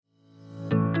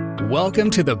Welcome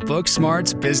to the Book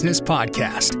Smarts Business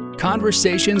Podcast.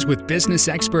 Conversations with business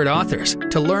expert authors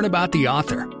to learn about the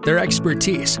author, their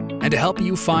expertise, and to help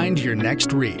you find your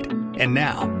next read. And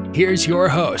now, here's your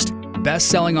host,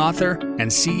 best-selling author and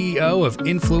CEO of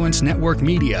Influence Network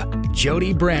Media,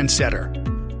 Jody Brandsetter.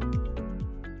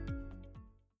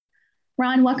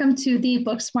 Ron, welcome to the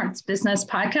Book Smarts Business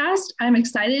Podcast. I'm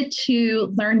excited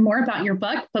to learn more about your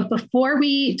book, but before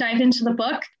we dive into the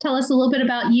book, tell us a little bit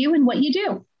about you and what you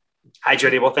do. Hi,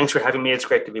 Jody. Well, thanks for having me. It's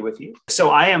great to be with you.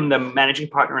 So I am the managing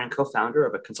partner and co-founder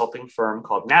of a consulting firm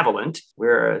called Navolent.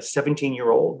 We're a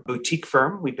 17-year-old boutique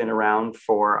firm. We've been around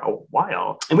for a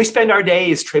while, and we spend our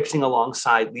days traipsing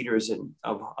alongside leaders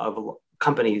of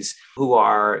companies who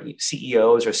are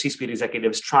CEOs or C-suite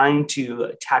executives trying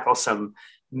to tackle some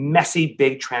messy,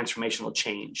 big transformational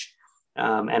change.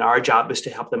 And our job is to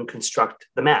help them construct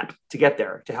the map to get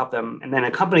there, to help them and then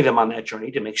accompany them on that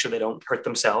journey to make sure they don't hurt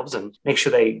themselves and make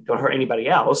sure they don't hurt anybody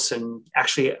else and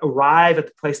actually arrive at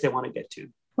the place they want to get to.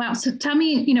 Wow. So tell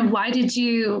me, why did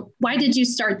you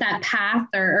start that path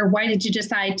or why did you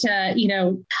decide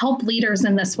to, help leaders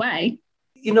in this way?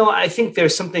 I think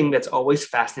there's something that's always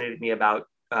fascinated me about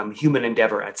human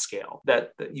endeavor at scale,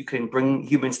 that you can bring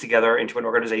humans together into an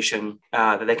organization,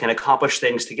 that they can accomplish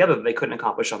things together that they couldn't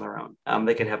accomplish on their own.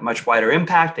 They can have much wider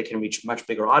impact. They can reach much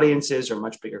bigger audiences or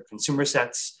much bigger consumer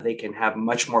sets. They can have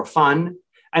much more fun.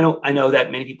 I know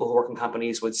that many people who work in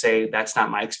companies would say that's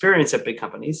not my experience at big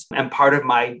companies. And part of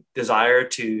my desire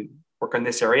to work in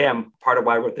this area and part of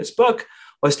why I wrote this book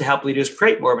was to help leaders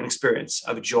create more of an experience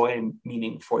of joy and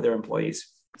meaning for their employees.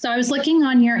 So I was looking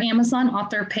on your Amazon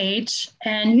author page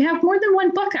and you have more than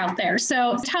one book out there.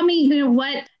 So tell me,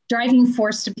 what driving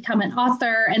force to become an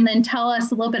author, and then tell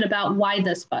us a little bit about why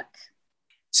this book.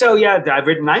 So yeah, I've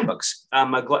written 9 books. A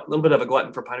little bit of a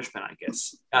glutton for punishment, I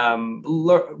guess.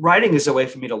 Writing is a way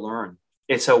for me to learn.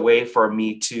 It's a way for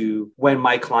me to, when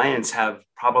my clients have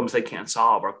problems they can't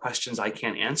solve or questions I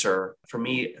can't answer, for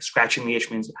me, scratching the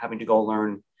itch means having to go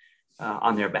learn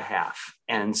on their behalf.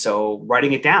 And so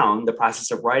writing it down, the process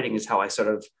of writing is how I sort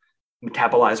of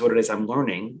metabolize what it is I'm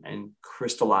learning and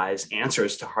crystallize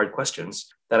answers to hard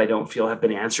questions that I don't feel have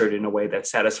been answered in a way that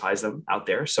satisfies them out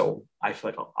there. So I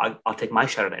feel like I'll take my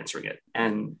shot at answering it.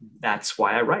 And that's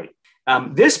why I write.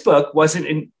 This book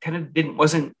wasn't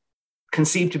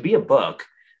conceived to be a book.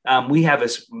 We have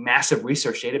this massive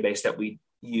research database that we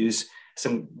use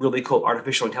some really cool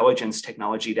artificial intelligence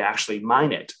technology to actually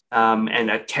mine it. And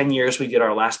at 10 years, we did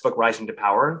our last book, Rising to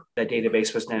Power. That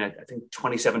database was then at, I think,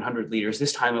 2,700 leaders.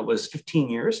 This time it was 15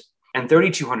 years and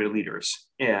 3,200 leaders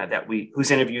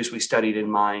whose interviews we studied and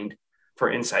mined for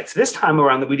insights. This time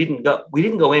around, we didn't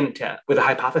go in with a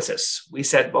hypothesis. We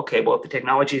said, okay, well, if the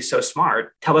technology is so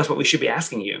smart, tell us what we should be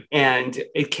asking you. And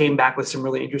it came back with some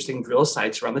really interesting drill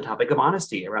sites around the topic of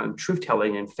honesty, around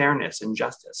truth-telling and fairness and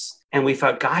justice. And we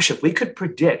thought, gosh, if we could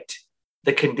predict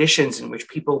the conditions in which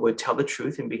people would tell the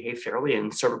truth and behave fairly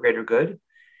and serve a greater good,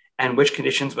 and which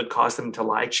conditions would cause them to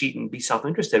lie, cheat, and be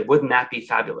self-interested, wouldn't that be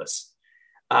fabulous?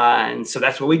 And so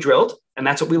that's what we drilled, and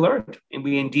that's what we learned. And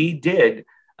we indeed did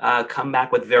come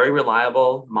back with very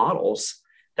reliable models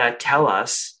that tell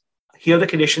us, here are the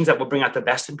conditions that will bring out the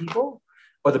best in people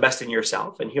or the best in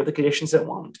yourself, and here are the conditions that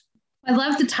won't. I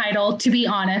love the title, To Be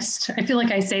Honest. I feel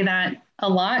like I say that a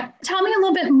lot. Tell me a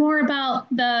little bit more about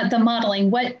the modeling.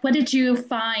 What did you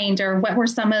find, or what were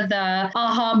some of the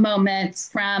aha moments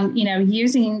from,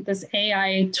 using this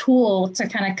AI tool to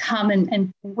kind of come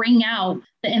and bring out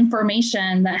the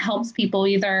information that helps people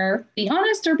either be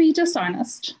honest or be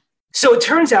dishonest? So it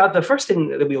turns out the first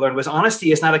thing that we learned was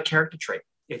honesty is not a character trait.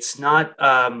 It's not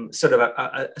sort of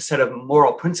a set of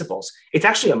moral principles. It's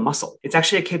actually a muscle. It's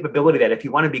actually a capability that if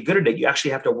you want to be good at it, you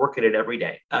actually have to work at it every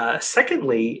day.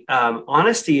 Secondly,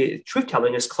 honesty,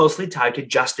 truth-telling is closely tied to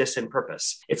justice and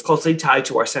purpose. It's closely tied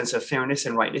to our sense of fairness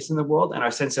and rightness in the world and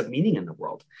our sense of meaning in the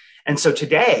world. And so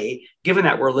today, given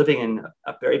that we're living in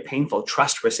a very painful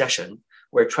trust recession,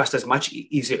 where trust is much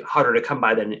harder to come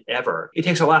by than ever, it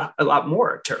takes a lot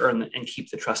more to earn and keep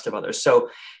the trust of others. So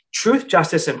truth,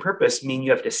 justice, and purpose mean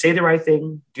you have to say the right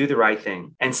thing, do the right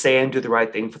thing, and say and do the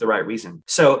right thing for the right reason.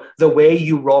 So the way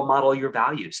you role model your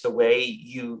values, the way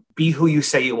you be who you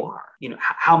say you are,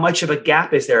 how much of a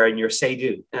gap is there in your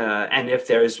say-do? And if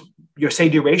your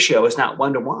say-do ratio is not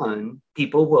 1-to-1,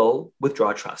 people will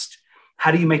withdraw trust. How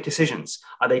do you make decisions?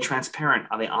 Are they transparent?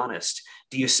 Are they honest?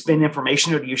 Do you spin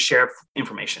information or do you share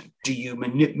information? Do you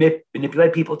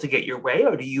manipulate people to get your way,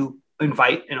 or do you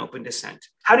invite an open dissent?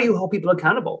 How do you hold people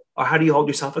accountable, or how do you hold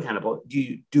yourself accountable? Do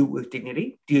you do it with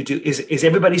dignity? Is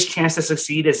everybody's chance to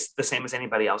succeed as the same as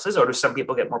anybody else's, or do some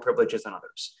people get more privileges than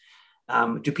others?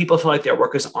 Do people feel like their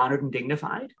work is honored and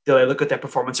dignified? Do they look at their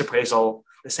performance appraisal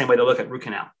the same way they look at root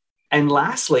canal? And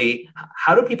lastly,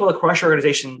 how do people across your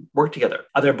organization work together?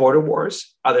 Are there border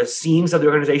wars? Are there seams of the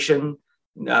organization,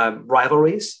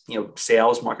 rivalries,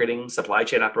 sales, marketing, supply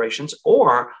chain operations,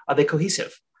 or are they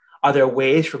cohesive? Are there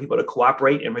ways for people to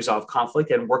cooperate and resolve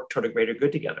conflict and work toward a greater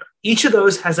good together? Each of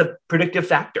those has a predictive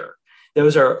factor.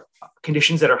 Those are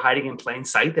conditions that are hiding in plain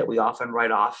sight that we often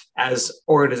write off as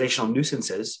organizational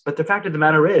nuisances. But the fact of the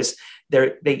matter is,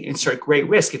 they insert great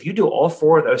risk. If you do all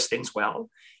four of those things well,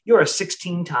 you are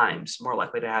 16 times more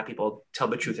likely to have people tell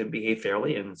the truth and behave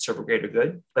fairly and serve a greater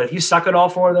good. But if you suck at all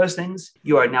four of those things,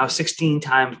 you are now 16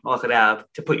 times more likely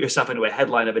to put yourself into a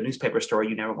headline of a newspaper story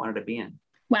you never wanted to be in.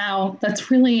 Wow,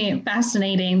 that's really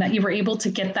fascinating that you were able to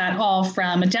get that all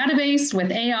from a database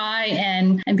with AI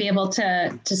and be able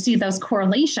to see those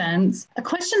correlations. A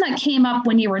question that came up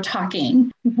when you were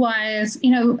talking was,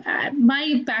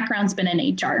 my background's been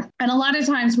in HR. And a lot of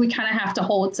times we kind of have to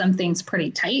hold some things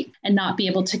pretty tight and not be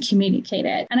able to communicate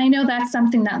it. And I know that's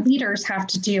something that leaders have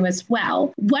to do as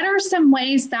well. What are some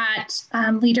ways that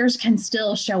leaders can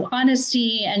still show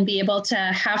honesty and be able to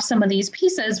have some of these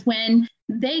pieces when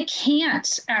they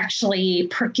can't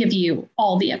actually give you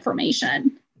all the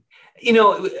information?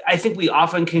 I think we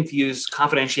often confuse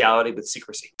confidentiality with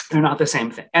secrecy. They're not the same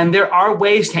thing. And there are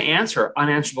ways to answer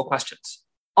unanswerable questions.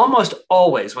 Almost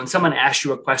always, when someone asks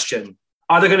you a question,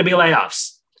 are there going to be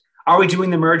layoffs? Are we doing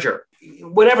the merger?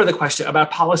 Whatever the question about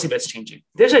policy that's changing,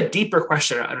 there's a deeper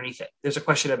question underneath it. There's a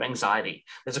question of anxiety.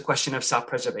 There's a question of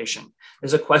self-preservation.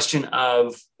 There's a question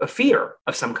of a fear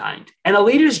of some kind. And a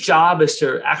leader's job is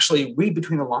to actually read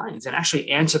between the lines and actually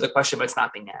answer the question that's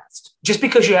not being asked. Just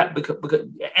because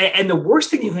and the worst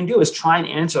thing you can do is try and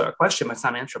answer a question that's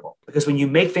not answerable. Because when you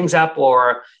make things up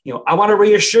or, I want to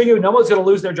reassure you, no one's going to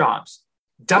lose their jobs.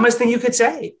 Dumbest thing you could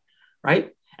say,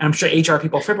 right? And I'm sure HR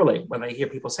people fibrillate when they hear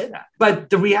people say that. But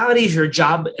the reality is your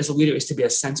job as a leader is to be a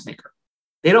sense maker.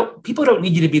 People don't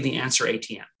need you to be the answer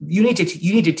ATM. You need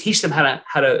to teach them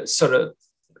how to sort of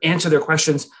answer their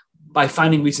questions by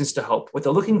finding reasons to hope. What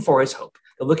they're looking for is hope.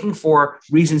 They're looking for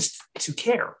reasons to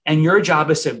care. And your job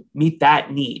is to meet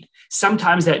that need.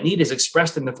 Sometimes that need is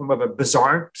expressed in the form of a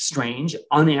bizarre, strange,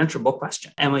 unanswerable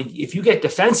question. And if you get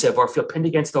defensive or feel pinned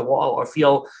against the wall or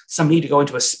feel some need to go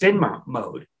into a spin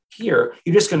mode, here,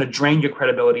 you're just going to drain your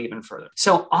credibility even further.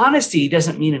 So honesty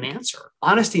doesn't mean an answer.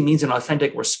 Honesty means an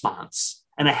authentic response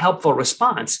and a helpful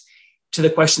response to the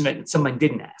question that someone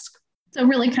didn't ask. So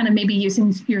really kind of maybe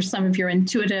using some of your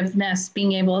intuitiveness,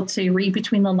 being able to read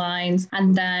between the lines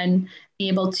and then be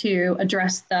able to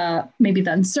address maybe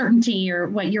the uncertainty or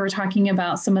what you were talking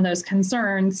about, some of those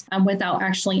concerns without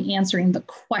actually answering the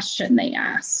question they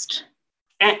asked.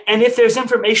 And if there's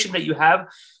information that you have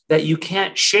that you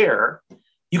can't share,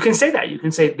 you can say that. You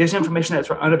can say, there's information that's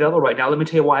unavailable right now. Let me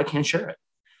tell you why I can't share it.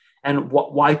 And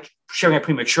why sharing it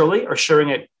prematurely or sharing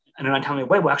it in an untimely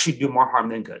way will actually do more harm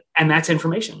than good. And that's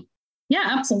information. Yeah,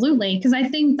 absolutely. Because I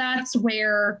think that's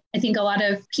where I think a lot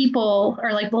of people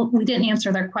are like, well, we didn't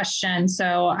answer their question,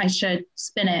 so I should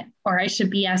spin it, or I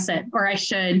should BS it, or I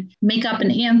should make up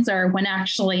an answer, when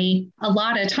actually a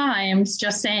lot of times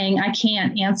just saying, I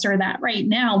can't answer that right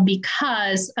now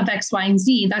because of X, Y, and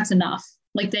Z, that's enough.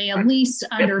 Like they at least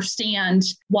understand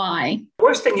why. The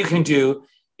worst thing you can do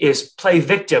is play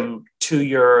victim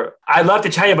to I'd love to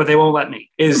tell you, but they won't let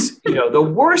me,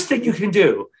 the worst thing you can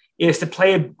do is to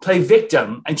play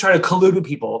victim and try to collude with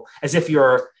people as if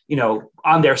you're,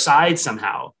 on their side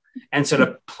somehow, and sort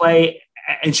of play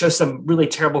and show some really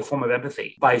terrible form of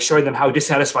empathy by showing them how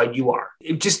dissatisfied you are.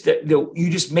 You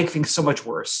just make things so much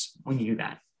worse when you do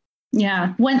that.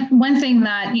 Yeah. One thing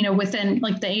that, within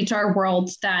like the HR world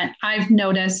that I've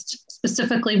noticed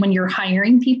specifically when you're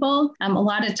hiring people, a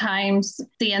lot of times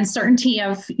the uncertainty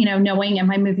of, knowing,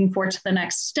 am I moving forward to the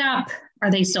next step?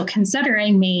 Are they still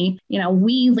considering me?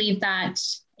 We leave that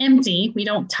empty. We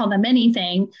don't tell them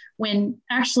anything when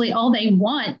actually all they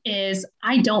want is,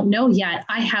 I don't know yet.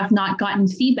 I have not gotten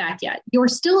feedback yet. You're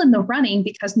still in the running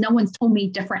because no one's told me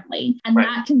differently. And right.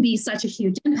 That can be such a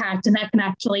huge impact. And that can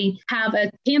actually have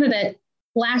a candidate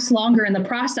last longer in the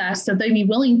process. So they'd be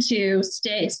willing to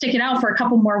stick it out for a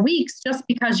couple more weeks just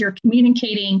because you're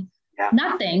communicating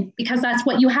nothing, because that's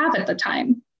what you have at the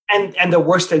time. And the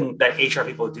worst thing that HR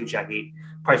people do, Jackie,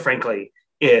 quite frankly,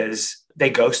 is they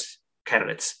ghost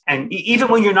candidates. And even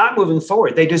when you're not moving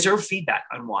forward, they deserve feedback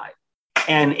on why.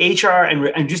 And HR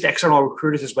and just external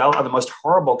recruiters as well are the most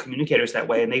horrible communicators that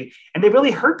way. And they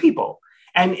really hurt people.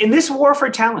 And in this war for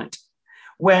talent,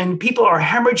 when people are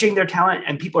hemorrhaging their talent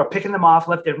and people are picking them off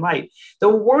left and right, the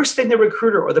worst thing the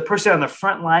recruiter or the person on the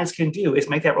front lines can do is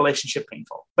make that relationship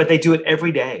painful. But they do it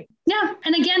every day. Yeah.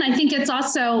 And again, I think it's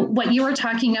also what you were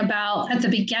talking about at the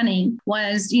beginning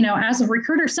was, as a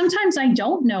recruiter, sometimes I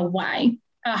don't know why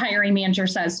a hiring manager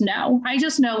says no. I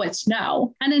just know it's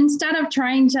no. And instead of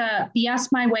trying to BS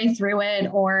my way through it,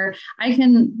 or I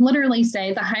can literally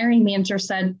say the hiring manager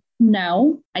said,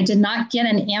 no, I did not get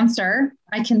an answer.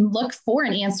 I can look for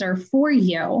an answer for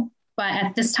you. But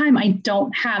at this time, I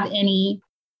don't have any.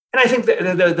 And I think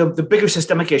the bigger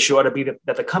systemic issue ought to be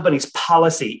that the company's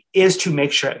policy is to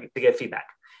make sure to get feedback.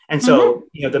 And so,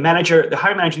 the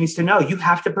hiring manager needs to know you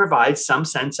have to provide some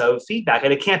sense of feedback,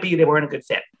 and it can't be they weren't a good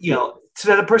fit, so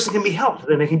that the person can be helped,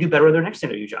 then they can do better in their next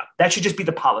interview job. That should just be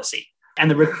the policy. And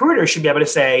the recruiter should be able to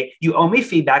say, you owe me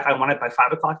feedback. I want it by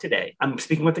 5:00 today. I'm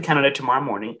speaking with the candidate tomorrow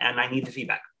morning, and I need the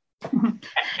feedback.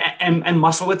 And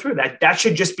muscle it through. That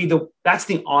should just be that's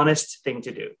the honest thing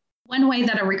to do. One way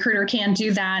that a recruiter can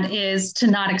do that is to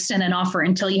not extend an offer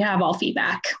until you have all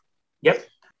feedback. Yep.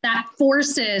 That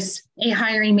forces a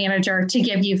hiring manager to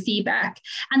give you feedback.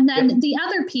 And then the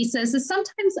other piece is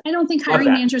sometimes I don't think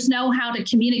hiring managers know how to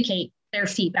communicate their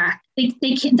feedback.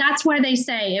 They can, that's why they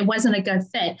say it wasn't a good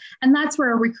fit. And that's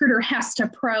where a recruiter has to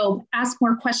probe, ask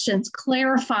more questions,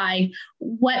 clarify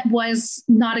what was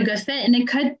not a good fit. And it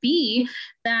could be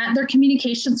that their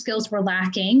communication skills were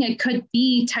lacking. It could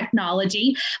be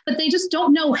technology, but they just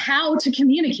don't know how to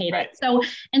communicate it. So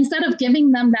instead of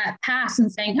giving them that pass and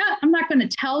saying, I'm not going to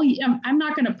tell you, I'm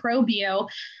not going to probe you,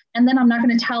 and then I'm not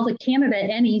going to tell the candidate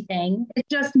anything, it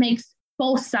just makes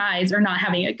both sides are not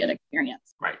having a good experience.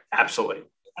 Right. Absolutely.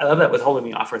 I love that withholding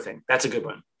the offer thing. That's a good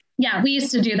one. Yeah, we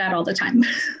used to do that all the time.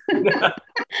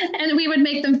 And we would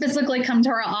make them physically come to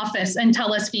our office and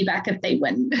tell us feedback if they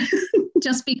wouldn't,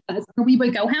 just because, or we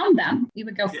would go hound them. We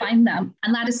would go find them.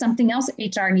 And that is something else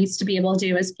HR needs to be able to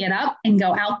do, is get up and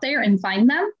go out there and find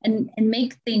them and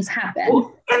make things happen.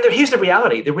 Well, and here's the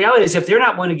reality. The reality is if they're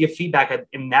not willing to give feedback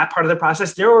in that part of the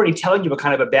process, they're already telling you what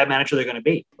kind of a bad manager they're going to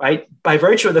be, right? By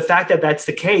virtue of the fact that that's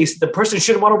the case, the person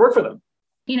shouldn't want to work for them.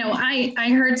 I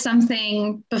heard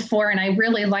something before and I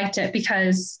really liked it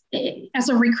because as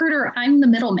a recruiter, I'm the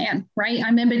middleman, right?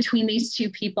 I'm in between these two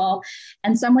people.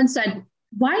 And someone said,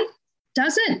 why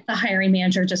doesn't the hiring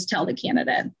manager just tell the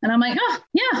candidate? And I'm like,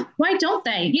 why don't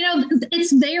they?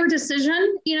 It's their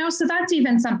decision, so that's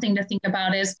even something to think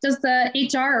about is, does the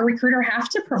HR or recruiter have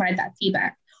to provide that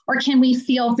feedback? Or can we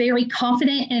feel very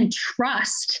confident and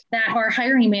trust that our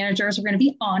hiring managers are going to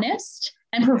be honest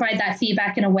and provide that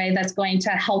feedback in a way that's going to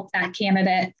help that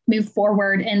candidate move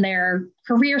forward in their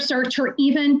career search or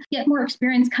even get more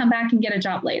experience, come back and get a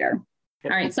job later? All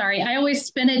right, sorry. I always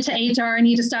spin it to HR. I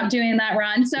need to stop doing that,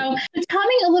 Ron. So tell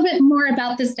me a little bit more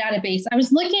about this database. I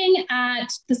was looking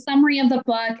at the summary of the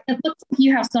book. It looks like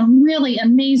you have some really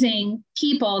amazing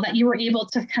people that you were able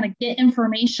to kind of get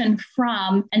information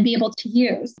from and be able to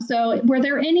use. So were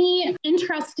there any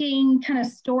interesting kind of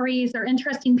stories or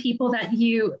interesting people that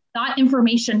you got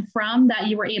information from that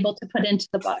you were able to put into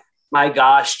the book? My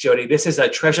gosh, Jody, this is a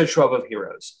treasure trove of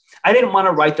heroes. I didn't want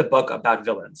to write the book about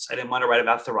villains. I didn't want to write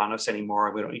about Theranos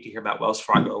anymore. We don't need to hear about Wells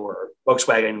Fargo or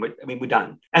Volkswagen. We're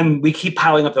done. And we keep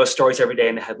piling up those stories every day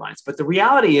in the headlines. But the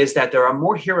reality is that there are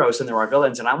more heroes than there are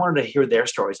villains. And I wanted to hear their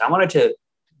stories. I wanted to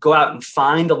go out and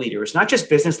find the leaders, not just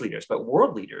business leaders, but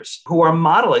world leaders who are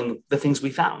modeling the things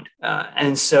we found.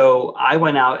 And so I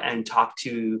went out and talked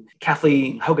to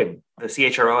Kathleen Hogan, the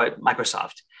CHRO at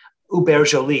Microsoft, Hubert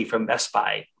Joly from Best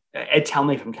Buy, Ed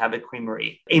Townley from Cabot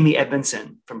Creamery, Amy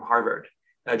Edmondson from Harvard,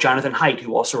 Jonathan Haidt,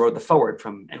 who also wrote The Forward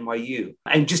from NYU,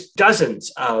 and just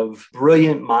dozens of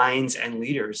brilliant minds and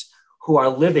leaders who are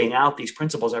living out these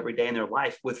principles every day in their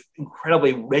life with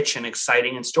incredibly rich and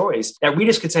exciting and stories that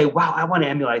readers could say, wow, I want to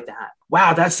emulate that.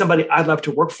 Wow, that's somebody I'd love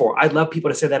to work for. I'd love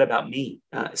people to say that about me.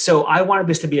 So I wanted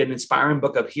this to be an inspiring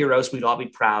book of heroes we'd all be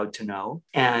proud to know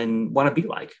and want to be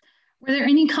like. Were there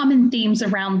any common themes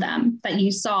around them that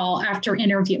you saw after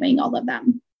interviewing all of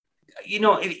them?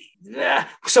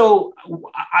 So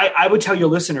I would tell your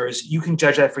listeners, you can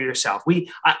judge that for yourself.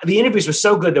 The interviews were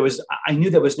so good. I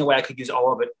knew there was no way I could use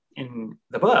all of it in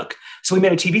the book. So we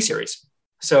made a TV series.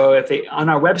 So on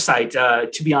our website,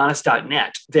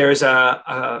 tobehonest.net, there's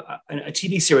a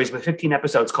TV series with 15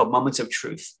 episodes called Moments of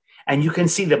Truth. And you can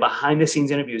see the behind the scenes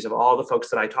interviews of all the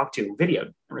folks that I talked to, videoed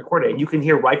and recorded. And you can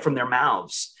hear right from their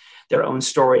mouths their own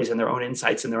stories and their own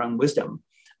insights and their own wisdom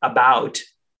about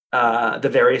the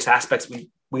various aspects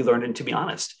we learned in To Be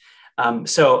Honest.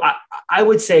 So I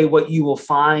would say what you will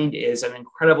find is an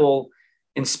incredible,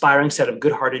 inspiring set of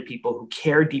good-hearted people who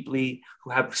care deeply, who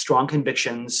have strong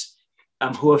convictions,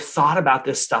 who have thought about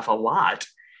this stuff a lot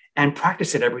and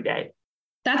practice it every day.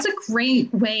 That's a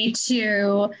great way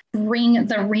to bring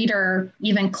the reader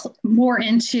even more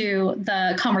into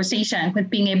the conversation, with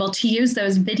being able to use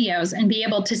those videos and be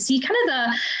able to see kind of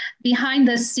the behind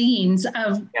the scenes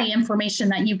of the information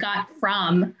that you got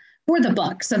for the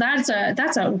book. So that's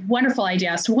a wonderful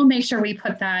idea. So we'll make sure we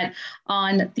put that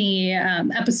on the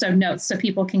episode notes so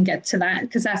people can get to that,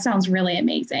 because that sounds really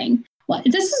amazing. Well,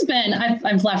 this has been,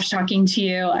 I've loved talking to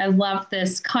you. I love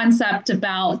this concept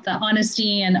about the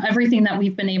honesty and everything that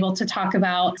we've been able to talk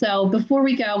about. So before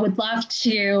we go, would love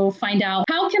to find out,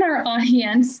 how can our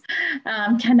audience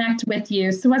connect with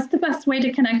you? So what's the best way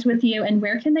to connect with you, and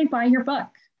where can they buy your book?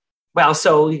 Well,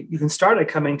 so you can start at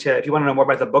coming to, if you want to know more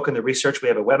about the book and the research, we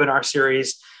have a webinar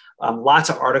series, lots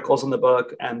of articles in the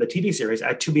book, and the TV series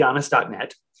at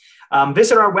tobehonest.net.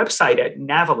 Visit our website at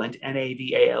Navalent,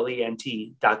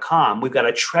 NAVALENT.com. We've got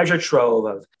a treasure trove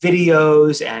of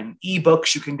videos and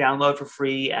ebooks you can download for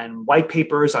free, and white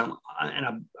papers and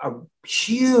a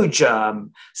huge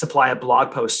supply of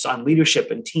blog posts on leadership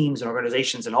and teams and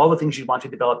organizations and all the things you want to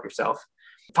develop yourself.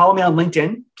 Follow me on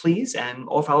LinkedIn, please,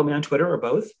 or follow me on Twitter, or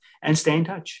both, and stay in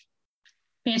touch.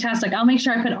 Fantastic. I'll make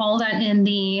sure I put all that in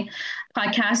the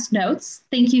podcast notes.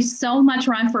 Thank you so much,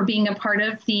 Ron, for being a part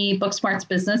of the Book Smarts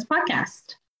Business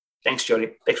Podcast. Thanks,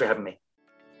 Jody. Thanks for having me.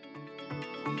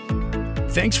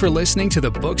 Thanks for listening to the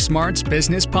Book Smarts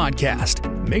Business Podcast.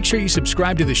 Make sure you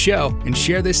subscribe to the show and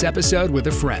share this episode with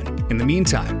a friend. In the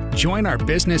meantime, join our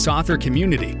business author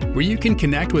community, where you can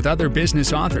connect with other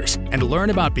business authors and learn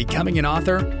about becoming an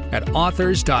author at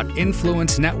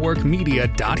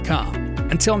authors.influencenetworkmedia.com.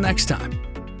 Until next time.